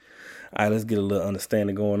All right, let's get a little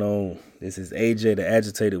understanding going on. This is AJ, the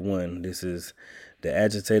agitated one. This is the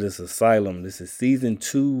Agitators Asylum. This is season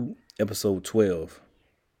 2, episode 12.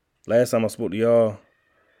 Last time I spoke to y'all,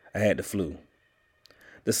 I had the flu.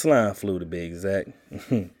 The swine flu, to be exact.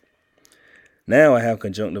 Now I have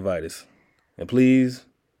conjunctivitis. And please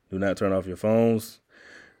do not turn off your phones.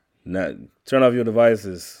 Not turn off your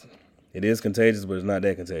devices. It is contagious, but it's not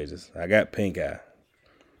that contagious. I got pink eye.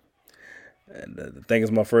 And the thing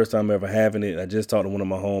is, my first time ever having it. I just talked to one of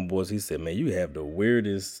my homeboys. He said, "Man, you have the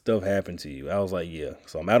weirdest stuff happen to you." I was like, "Yeah."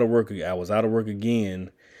 So I'm out of work. I was out of work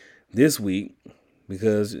again this week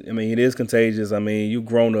because it is contagious. You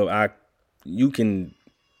grown up. I can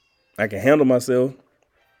handle myself.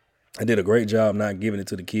 I did a great job not giving it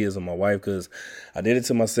to the kids and my wife because I did it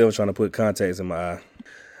to myself trying to put contacts in my eye.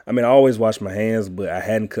 I always wash my hands, but I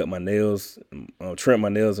hadn't cut my nails, trimmed my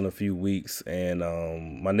nails in a few weeks, and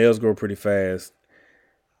my nails grow pretty fast.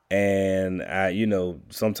 And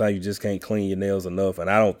sometimes you just can't clean your nails enough. And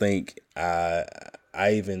I don't think I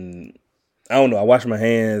don't know. I washed my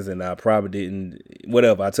hands, and I probably didn't.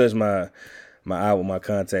 Whatever. I touched my eye with my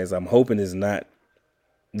contacts. I'm hoping it's not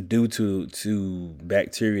due to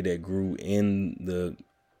bacteria that grew in the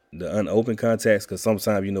unopened contacts, because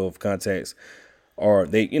sometimes if contacts are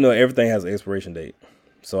everything has an expiration date.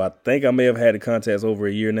 So I think I may have had the contacts over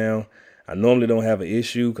a year now. I normally don't have an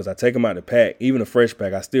issue because I take them out the pack, even a fresh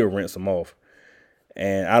pack. I still rinse them off,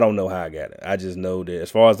 and I don't know how I got it. I just know that,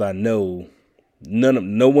 as far as I know,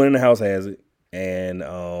 no one in the house has it, and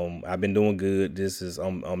I've been doing good.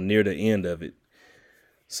 I'm near the end of it.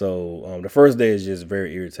 So the first day is just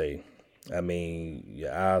very irritating.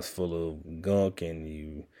 Your eyes full of gunk,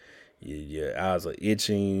 and your eyes are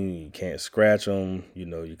itching. You can't scratch them.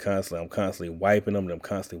 I'm constantly wiping them, and I'm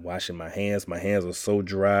constantly washing my hands. My hands are so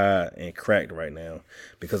dry and cracked right now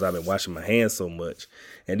because I've been washing my hands so much,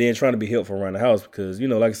 and then trying to be helpful around the house because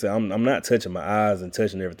like I said, I'm not touching my eyes and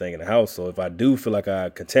touching everything in the house. So if I do feel like I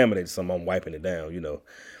contaminated something, I'm wiping it down.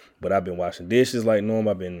 But I've been washing dishes like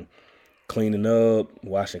normal. I've been cleaning up,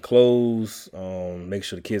 washing clothes, make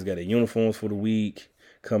sure the kids got their uniforms for the week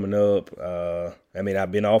coming up.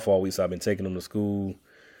 I've been off all week, so I've been taking them to school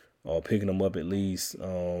or picking them up at least.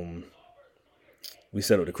 We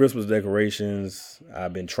set up the Christmas decorations.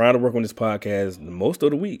 I've been trying to work on this podcast most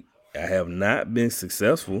of the week. I have not been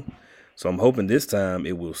successful, so I'm hoping this time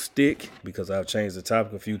it will stick because I've changed the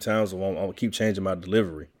topic a few times, so I'll keep changing my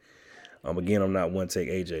delivery. Again, I'm not one take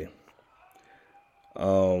AJ.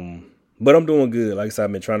 But I'm doing good. Like I said,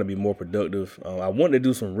 I've been trying to be more productive. I wanted to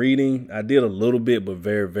do some reading. I did a little bit, but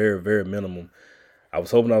very, very, very minimum. I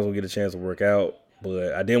was hoping I was going to get a chance to work out,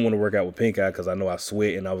 but I didn't want to work out with pink eye because I know I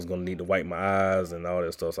sweat and I was going to need to wipe my eyes and all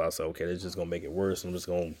that stuff. So I said, okay, that's just going to make it worse. I'm just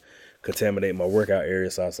going to contaminate my workout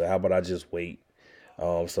area. So I said, how about I just wait?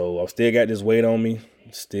 So I've still got this weight on me.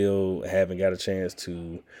 Still haven't got a chance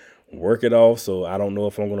to work it off. So I don't know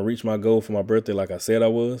if I'm going to reach my goal for my birthday like I said I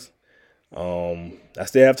was. I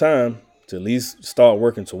still have time to at least start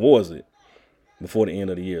working towards it before the end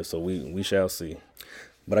of the year. So we shall see.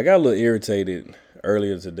 But I got a little irritated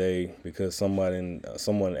earlier today because someone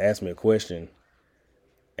asked me a question,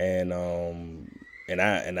 and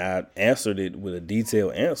I answered it with a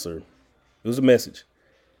detailed answer. It was a message,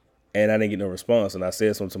 and I didn't get no response. And I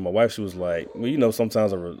said something to my wife. She was like, "Well,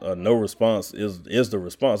 sometimes a no response is the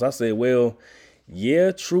response." I said, "Well,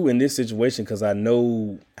 yeah, true in this situation because I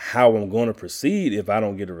know how I'm going to proceed if I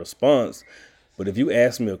don't get a response. But if you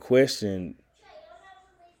ask me a question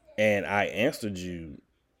and I answered you,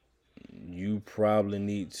 you probably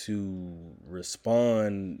need to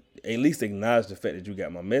respond, at least acknowledge the fact that you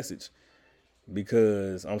got my message,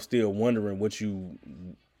 because I'm still wondering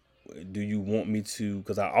do you want me to,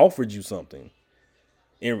 because I offered you something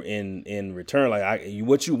in return, like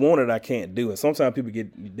what you wanted I can't do." And sometimes people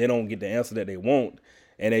they don't get the answer that they want,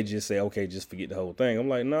 and they just say, "Okay, just forget the whole thing." I'm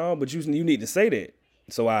like, "No, but you need to say that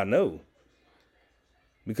so I know,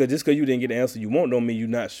 because just because you didn't get the answer you want don't mean you're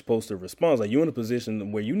not supposed to respond. Like, you're in a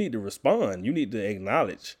position where you need to respond. You need to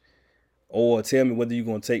acknowledge or tell me whether you're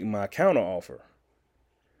going to take my counter offer."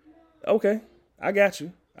 Okay, I got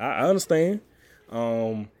you. I understand.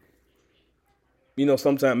 um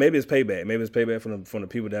Sometimes maybe it's payback. Maybe it's payback from the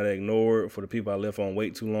people that I ignored, for the people I left on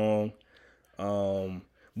wait too long.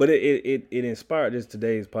 But it inspired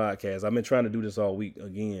today's podcast. I've been trying to do this all week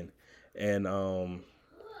again, and I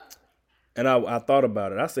thought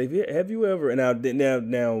about it. I say, have you ever? And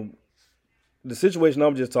now the situation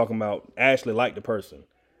I'm just talking about, I actually like the person.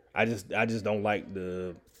 I just don't like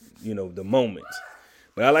the moment.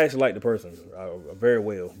 But I actually like the person very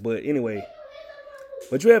well. But anyway,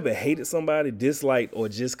 but you ever hated somebody, disliked, or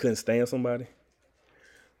just couldn't stand somebody?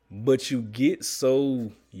 But you get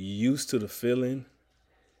so used to the feeling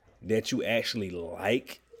that you actually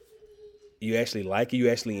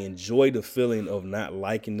enjoy the feeling of not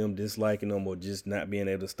liking them, disliking them, or just not being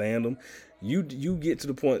able to stand them. You get to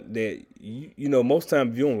the point that most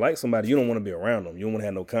times if you don't like somebody, you don't want to be around them. You don't want to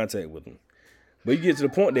have no contact with them. But you get to the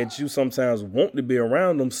point that you sometimes want to be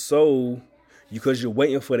around them, so because you're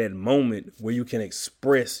waiting for that moment where you can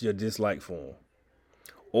express your dislike for them,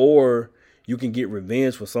 or you can get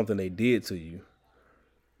revenge for something they did to you,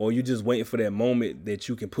 or you just waiting for that moment that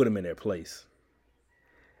you can put them in their place,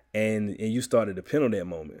 and you start to depend on that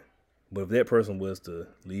moment. But if that person was to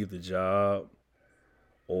leave the job,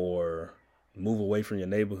 or move away from your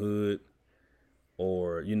neighborhood,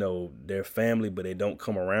 or their family, but they don't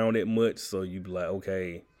come around that much, so you be like,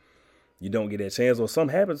 okay, you don't get that chance, or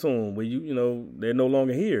something happens to them where they're no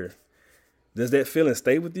longer here. Does that feeling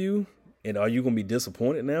stay with you? And are you gonna be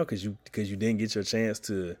disappointed now because you didn't get your chance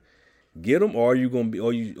to get them, or are you gonna be,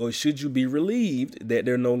 or should you be relieved that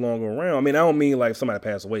they're no longer around? I mean, I don't mean like if somebody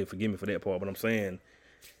passed away. Forgive me for that part, but I'm saying,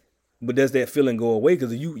 but does that feeling go away?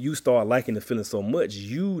 Because you start liking the feeling so much,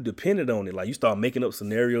 you depended on it. Like you start making up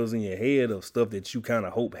scenarios in your head of stuff that you kind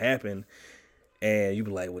of hope happen, and you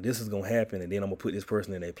be like, well, this is gonna happen, and then I'm gonna put this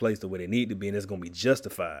person in their place the way they need to be, and it's gonna be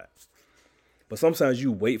justified. But sometimes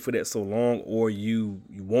you wait for that so long, or you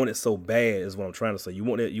want it so bad, is what I'm trying to say. You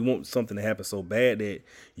want something to happen so bad that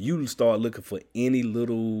you start looking for any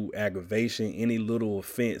little aggravation, any little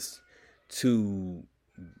offense to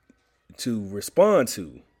respond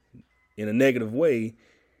to in a negative way.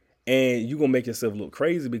 And you're going to make yourself look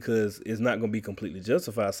crazy because it's not going to be completely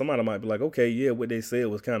justified. Somebody might be like, okay, yeah, what they said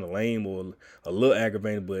was kind of lame or a little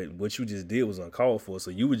aggravating, but what you just did was uncalled for. So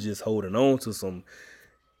you were just holding on to some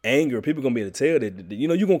anger. People gonna be able to tell that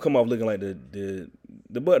you're gonna come off looking like the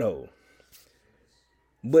butthole.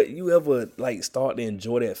 But you ever like start to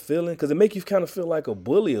enjoy that feeling because it make you kind of feel like a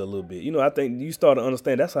bully a little bit. I think you start to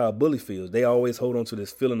understand that's how a bully feels. They always hold on to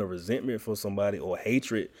this feeling of resentment for somebody, or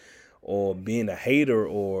hatred, or being a hater,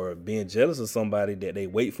 or being jealous of somebody that they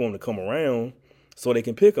wait for them to come around so they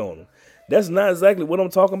can pick on them. That's not exactly what I'm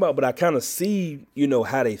talking about, but I kind of see,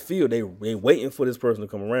 how they feel. They waiting for this person to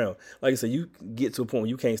come around. Like I said, you get to a point where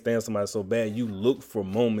you can't stand somebody so bad, you look for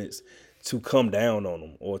moments to come down on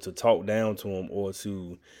them, or to talk down to them, or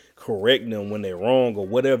to correct them when they're wrong, or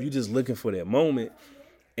whatever. You just looking for that moment,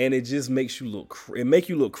 and it just makes you look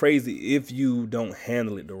crazy if you don't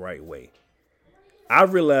handle it the right way. I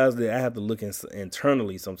realize that I have to look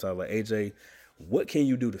internally sometimes, like, AJ, what can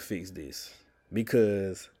you do to fix this?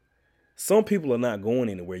 Because some people are not going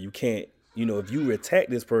anywhere. You can't, if you attack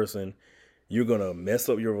this person, you're going to mess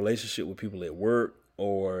up your relationship with people at work.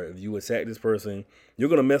 Or if you attack this person, you're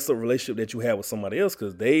going to mess up a relationship that you have with somebody else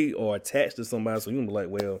because they are attached to somebody. So you're going to be like,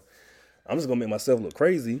 well, I'm just going to make myself look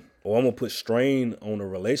crazy, or I'm going to put strain on a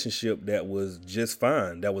relationship that was just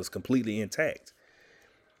fine, that was completely intact.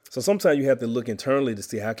 So sometimes you have to look internally to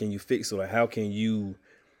see how can you fix it, or how can you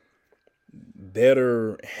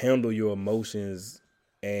better handle your emotions.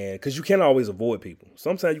 And because you can't always avoid people.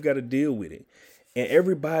 Sometimes you got to deal with it. And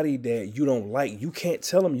everybody that you don't like, you can't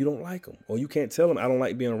tell them you don't like them. Or you can't tell them, I don't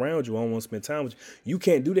like being around you, I don't want to spend time with you. You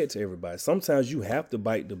can't do that to everybody. Sometimes you have to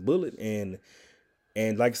bite the bullet and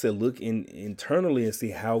like I said, look internally and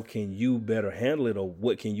see how can you better handle it, or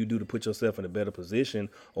what can you do to put yourself in a better position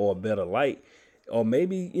or a better light. Or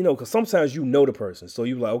maybe, because sometimes the person. So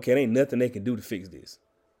you're like, okay, there ain't nothing they can do to fix this.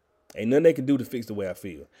 Ain't nothing they can do to fix the way I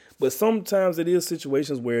feel. But sometimes it is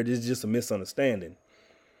situations where it is just a misunderstanding.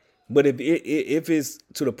 But if it's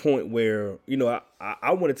to the point where,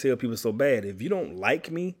 I want to tell people so bad, if you don't like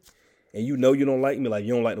me and you don't like me, like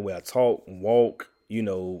you don't like the way I talk, walk,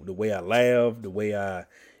 the way I laugh, the way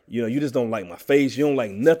you just don't like my face, you don't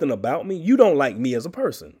like nothing about me, you don't like me as a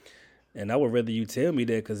person. And I would rather you tell me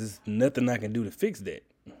that because there's nothing I can do to fix that.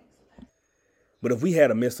 But if we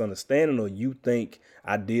had a misunderstanding, or you think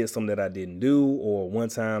I did something that I didn't do, or one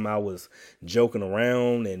time I was joking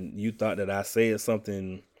around and you thought that I said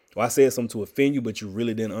something, or I said something to offend you, but you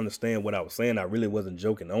really didn't understand what I was saying. I really wasn't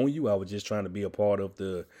joking on you. I was just trying to be a part of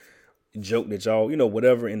the joke that y'all,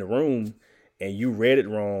 whatever in the room, and you read it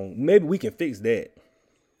wrong. Maybe we can fix that.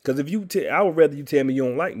 Because if I would rather you tell me you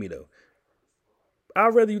don't like me though.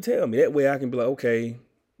 I'd rather you tell me. That way I can be like, okay,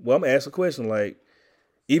 well, I'm going to ask a question. Like,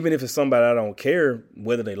 even if it's somebody I don't care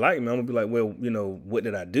whether they like me, I'm going to be like, well, what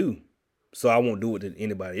did I do? So I won't do it to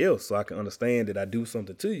anybody else. So I can understand that I do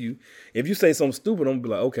something to you. If you say something stupid, I'm going to be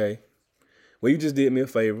like, okay, well, you just did me a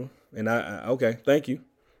favor. And okay, thank you.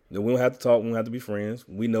 Then we don't have to talk. We don't have to be friends.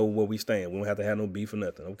 We know where we stand. We don't have to have no beef or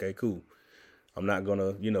nothing. Okay, cool. I'm not going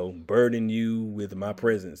to, burden you with my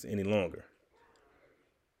presence any longer.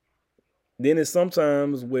 Then it's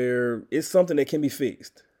sometimes where it's something that can be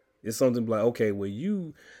fixed. It's something like, okay,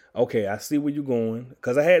 okay, I see where you're going.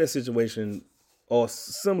 Because I had a situation or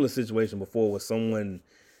similar situation before where someone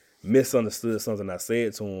misunderstood something I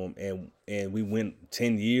said to him, and we went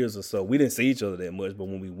 10 years or so. We didn't see each other that much, but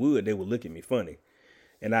when we would, they would look at me funny.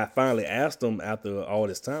 And I finally asked them after all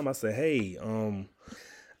this time, I said, hey,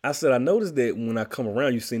 I said, I noticed that when I come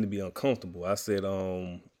around, you seem to be uncomfortable. I said,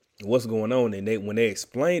 what's going on? And when they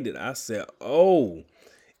explained it, I said, oh,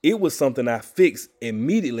 it was something I fixed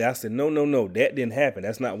immediately. I said, no, that didn't happen.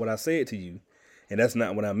 That's not what I said to you. And that's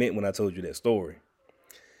not what I meant when I told you that story.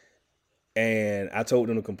 And I told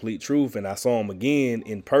them the complete truth, and I saw him again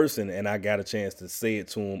in person, and I got a chance to say it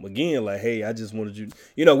to him again, like, hey, I just wanted you,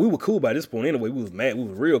 we were cool by this point anyway. We was mad. We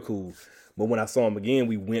was real cool. But when I saw him again,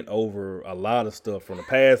 we went over a lot of stuff from the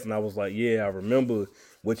past, and I was like, yeah, I remember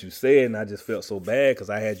what you said, and I just felt so bad because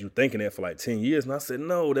I had you thinking that for like 10 years. And I said,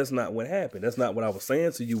 no, that's not what happened. That's not what I was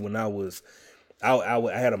saying to you when I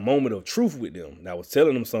had a moment of truth with them. And I was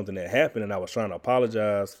telling them something that happened, and I was trying to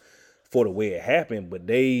apologize for the way it happened, but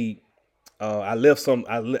I left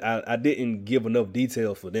I didn't give enough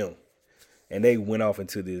details for them, and they went off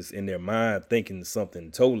into this in their mind thinking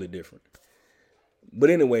something totally different. But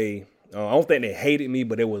anyway, I don't think they hated me,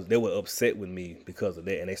 but they were upset with me because of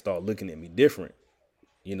that, and they started looking at me different,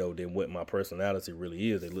 than what my personality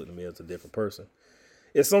really is. They looked at me as a different person.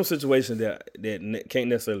 It's some situation that can't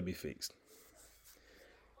necessarily be fixed,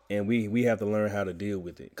 and we have to learn how to deal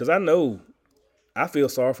with it. Because I feel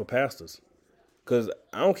sorry for pastors. Because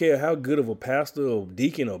I don't care how good of a pastor or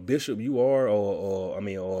deacon or bishop you are, or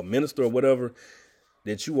a minister or whatever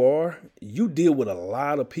that you are, you deal with a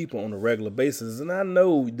lot of people on a regular basis. And I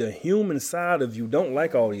know the human side of you don't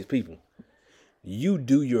like all these people. You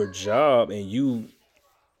do your job and you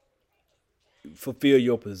fulfill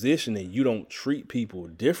your position and you don't treat people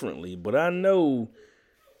differently. But I know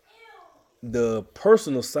the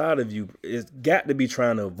personal side of you is got to be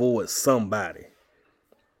trying to avoid somebody.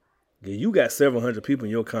 You got several hundred people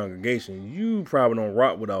in your congregation. You probably don't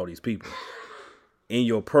rock with all these people in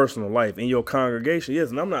your personal life, in your congregation. Yes,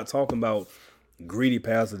 and I'm not talking about greedy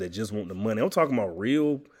pastors that just want the money. I'm talking about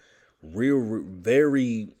real,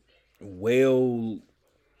 very well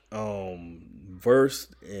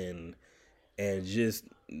versed and just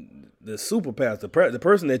the super pastor, the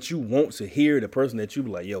person that you want to hear, the person that you be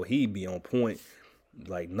like, yo, he be on point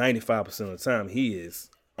like 95% of the time. He is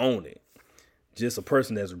on it. Just a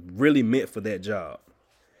person that's really meant for that job.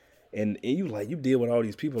 And you deal with all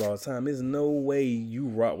these people all the time. There's no way you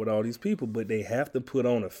rock with all these people, but they have to put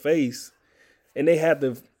on a face and they have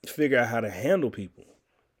to figure out how to handle people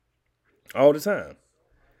all the time.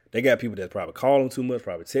 They got people that probably call them too much,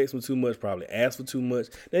 probably text them too much, probably ask for too much.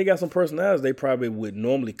 They got some personalities they probably would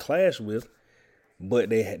normally clash with, but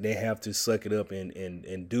they have to suck it up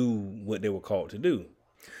and do what they were called to do.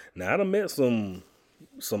 Now, I done met some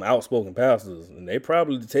outspoken pastors, and they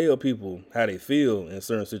probably tell people how they feel in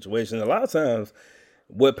certain situations. A lot of times,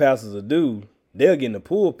 what pastors will do, they'll get in the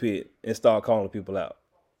pulpit and start calling people out.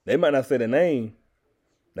 They might not say their name.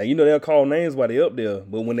 Now, they'll call names while they're up there,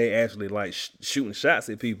 but when they actually like shooting shots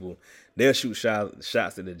at people, they'll shoot shots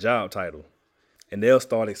at the job title. And they'll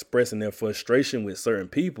start expressing their frustration with certain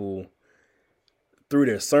people through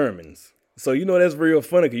their sermons. So, that's real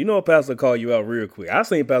funny, because a pastor call you out real quick. I've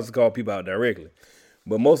seen pastors call people out directly.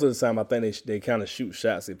 But most of the time, I think they kind of shoot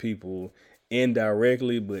shots at people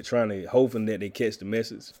indirectly, but hoping that they catch the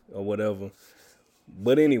message or whatever.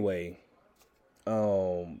 But anyway,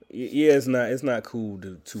 it's not cool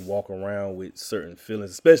to walk around with certain feelings,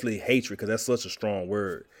 especially hatred, because that's such a strong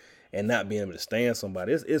word, and not being able to stand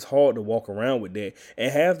somebody. It's hard to walk around with that,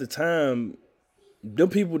 and half the time, them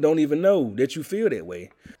people don't even know that you feel that way.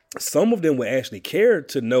 Some of them would actually care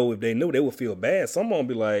to know. If they knew, they would feel bad. Some of them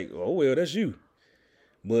be like, oh, well, that's you.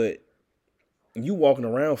 But you walking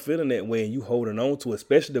around feeling that way and you holding on to it,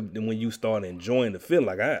 especially when you start enjoying the feeling.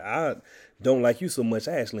 Like, I don't like you so much,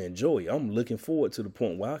 I actually enjoy you. I'm looking forward to the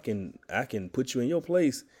point where I can put you in your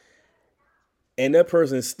place. And that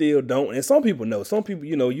person still don't. And some people know. Some people,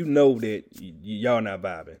 that y'all not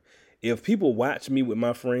vibing. If people watch me with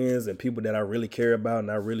my friends and people that I really care about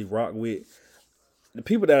and I really rock with, the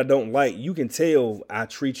people that I don't like, you can tell I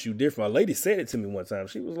treat you different. A lady said it to me one time.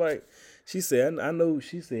 She said, I know,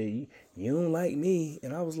 she said, you don't like me.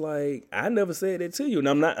 And I was like, I never said that to you. And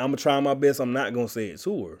I'm going to try my best. I'm not going to say it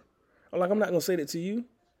to her. I'm not going to say that to you,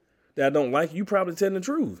 that I don't like you. You probably telling the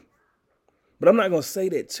truth. But I'm not going to say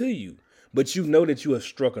that to you. But you know that you have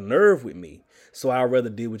struck a nerve with me. So I'd rather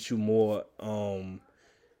deal with you more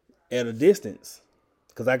at a distance.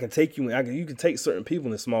 Because I can take you, you can take certain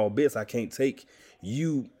people in small bits. I can't take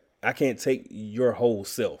you take your whole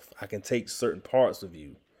self. I can take certain parts of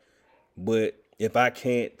you. But if I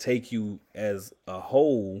can't take you as a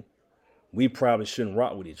whole, we probably shouldn't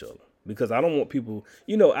rock with each other. Because I don't want people,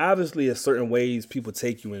 obviously in certain ways people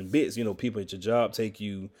take you in bits. People at your job take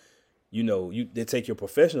you, they take your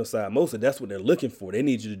professional side. Mostly that's what they're looking for. They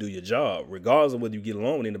need you to do your job. Regardless of whether you get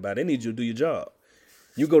along with anybody, they need you to do your job.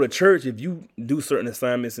 You go to church, if you do certain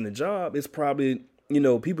assignments in the job, it's probably,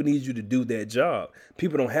 people need you to do that job.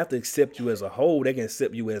 People don't have to accept you as a whole. They can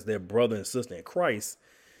accept you as their brother and sister in Christ,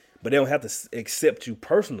 but they don't have to accept you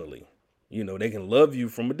personally. They can love you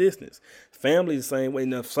from a distance. Family the same way.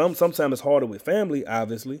 Now, sometimes it's harder with family,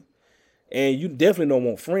 obviously. And you definitely don't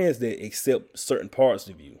want friends that accept certain parts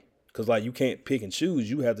of you. Because, you can't pick and choose.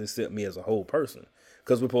 You have to accept me as a whole person.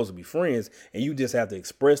 Because we're supposed to be friends. And you just have to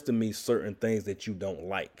express to me certain things that you don't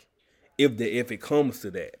like. If it comes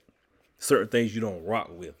to that. Certain things you don't rock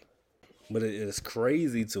with. But it's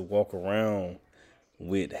crazy to walk around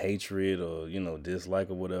with hatred or, dislike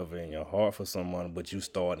or whatever in your heart for someone, but you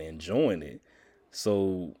start enjoying it.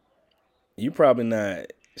 So you probably not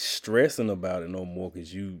stressing about it no more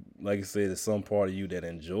because you, like I said, there's some part of you that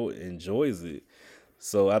enjoys it.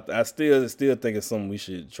 So I still think it's something we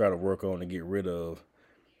should try to work on to get rid of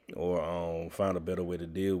or find a better way to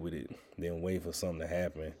deal with it than wait for something to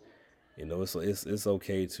happen. It's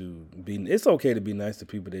okay to be nice to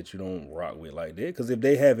people that you don't rock with like that. Because if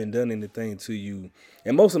they haven't done anything to you,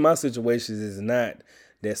 and most of my situations is not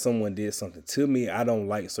that someone did something to me. I don't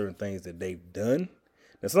like certain things that they've done.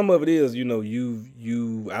 Now some of it is,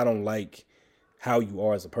 I don't like how you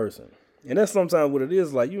are as a person, and that's sometimes what it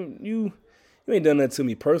is. Like you ain't done that to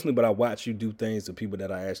me personally, but I watch you do things to people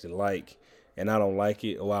that I actually like, and I don't like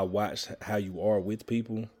it. Or I watch how you are with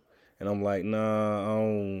people, and I'm like, nah,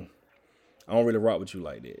 I don't really rock with you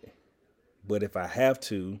like that. But if I have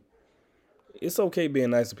to, it's okay being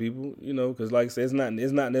nice to people, because like I said, it's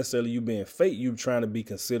not necessarily you being fake. You trying to be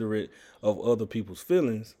considerate of other people's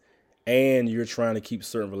feelings, and you're trying to keep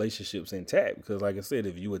certain relationships intact. Because like I said,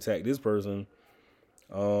 if you attack this person,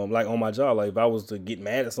 like on my job, like if I was to get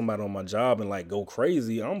mad at somebody on my job and like go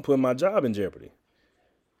crazy, I'm putting my job in jeopardy.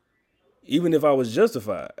 Even if I was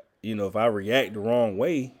justified, if I react the wrong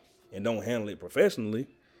way and don't handle it professionally,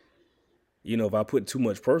 if I put too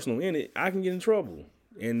much personal in it, I can get in trouble.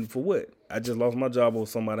 And for what? I just lost my job over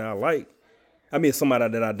somebody I like. Somebody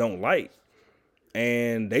that I don't like.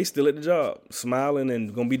 And they still at the job, smiling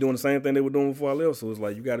and going to be doing the same thing they were doing before I left. So it's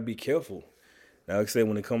like, you got to be careful. Now, like I said,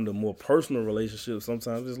 when it comes to more personal relationships,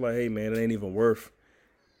 sometimes it's like, hey, man, it ain't even worth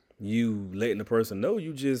you letting the person know.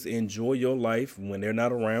 You just enjoy your life when they're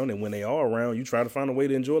not around. And when they are around, you try to find a way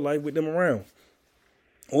to enjoy life with them around.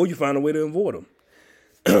 Or you find a way to avoid them.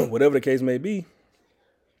 Whatever the case may be,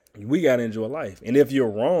 we got to enjoy life. And if you're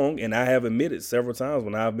wrong, and I have admitted several times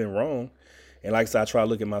when I've been wrong, and like I said, I try to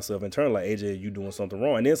look at myself internally, like, AJ, you doing something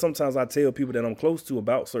wrong. And then sometimes I tell people that I'm close to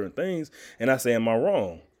about certain things, and I say, am I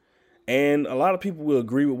wrong? And a lot of people will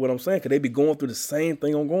agree with what I'm saying, because they be going through the same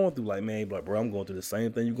thing I'm going through. Like, man, bro, I'm going through the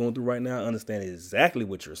same thing you're going through right now. I understand exactly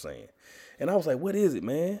what you're saying. And I was like, what is it,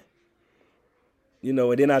 man? And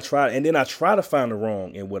then I try to find the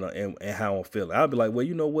wrong in what and how I'm feeling. I'll be like, well,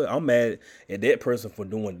 you know what? I'm mad at that person for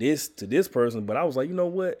doing this to this person, but I was like, you know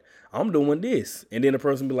what? I'm doing this. And then the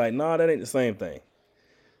person be like, nah, that ain't the same thing.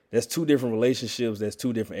 That's two different relationships. That's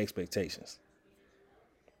two different expectations.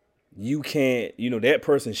 You can't, that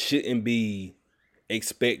person shouldn't be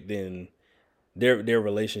expecting their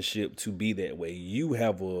relationship to be that way. You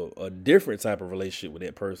have a different type of relationship with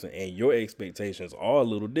that person, and your expectations are a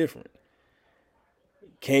little different.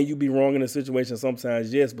 Can you be wrong in a situation?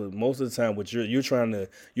 Sometimes, yes, but most of the time, what you're trying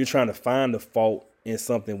to find the fault in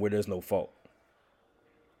something where there's no fault.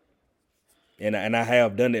 And I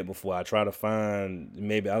have done that before. I try to find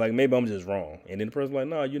maybe I'm just wrong, and then the person's like,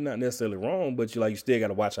 no, you're not necessarily wrong, but you still got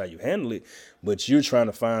to watch how you handle it. But you're trying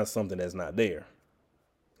to find something that's not there.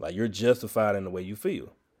 Like, you're justified in the way you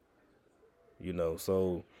feel.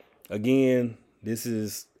 So again, this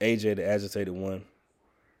is AJ the Agitated One.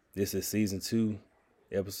 This is season 2.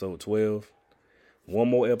 Episode 12. One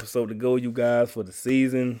more episode to go, you guys, for the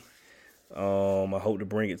season. I hope to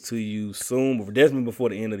bring it to you soon, but definitely before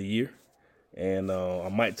the end of the year. And I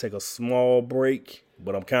might take a small break,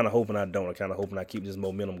 but I'm kind of hoping I don't. I'm kind of hoping I keep this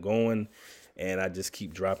momentum going, and I just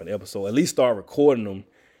keep dropping episodes. At least start recording them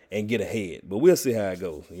and get ahead. But we'll see how it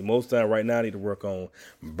goes. Most of the time right now, I need to work on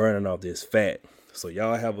burning off this fat. So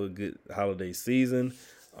y'all have a good holiday season.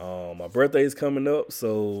 My birthday is coming up,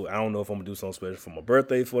 so I don't know if I'm gonna do something special for my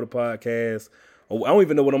birthday for the podcast. I don't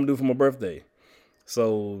even know what I'm gonna do for my birthday.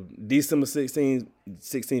 So December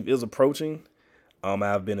 16th is approaching.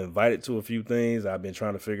 I've been invited to a few things. I've been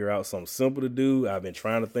trying to figure out something simple to do. I've been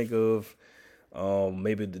trying to think of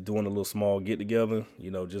maybe doing a little small get together,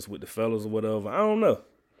 just with the fellas or whatever. I don't know.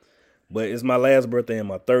 But it's my last birthday in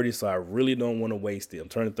my 30s, so I really don't want to waste it. I'm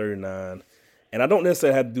turning 39. And I don't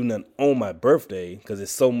necessarily have to do nothing on my birthday because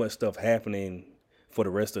there's so much stuff happening for the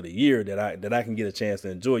rest of the year that I can get a chance to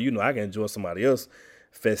enjoy. I can enjoy somebody else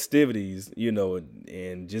festivities,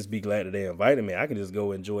 and just be glad that they invited me. I can just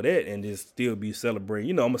go enjoy that and just still be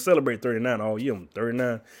celebrating. I'm going to celebrate 39 all year. I'm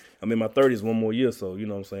 39. I'm in my 30s one more year, so you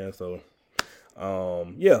know what I'm saying? So,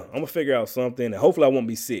 yeah, I'm going to figure out something, and hopefully I won't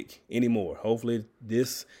be sick anymore. Hopefully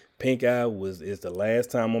this pink eye is the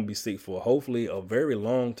last time I'm going to be sick for hopefully a very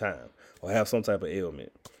long time or have some type of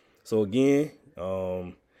ailment. So again,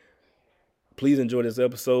 please enjoy this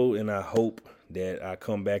episode, and I hope that I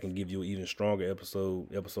come back and give you an even stronger episode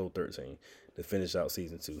 13, to finish out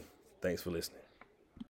season 2. Thanks for listening.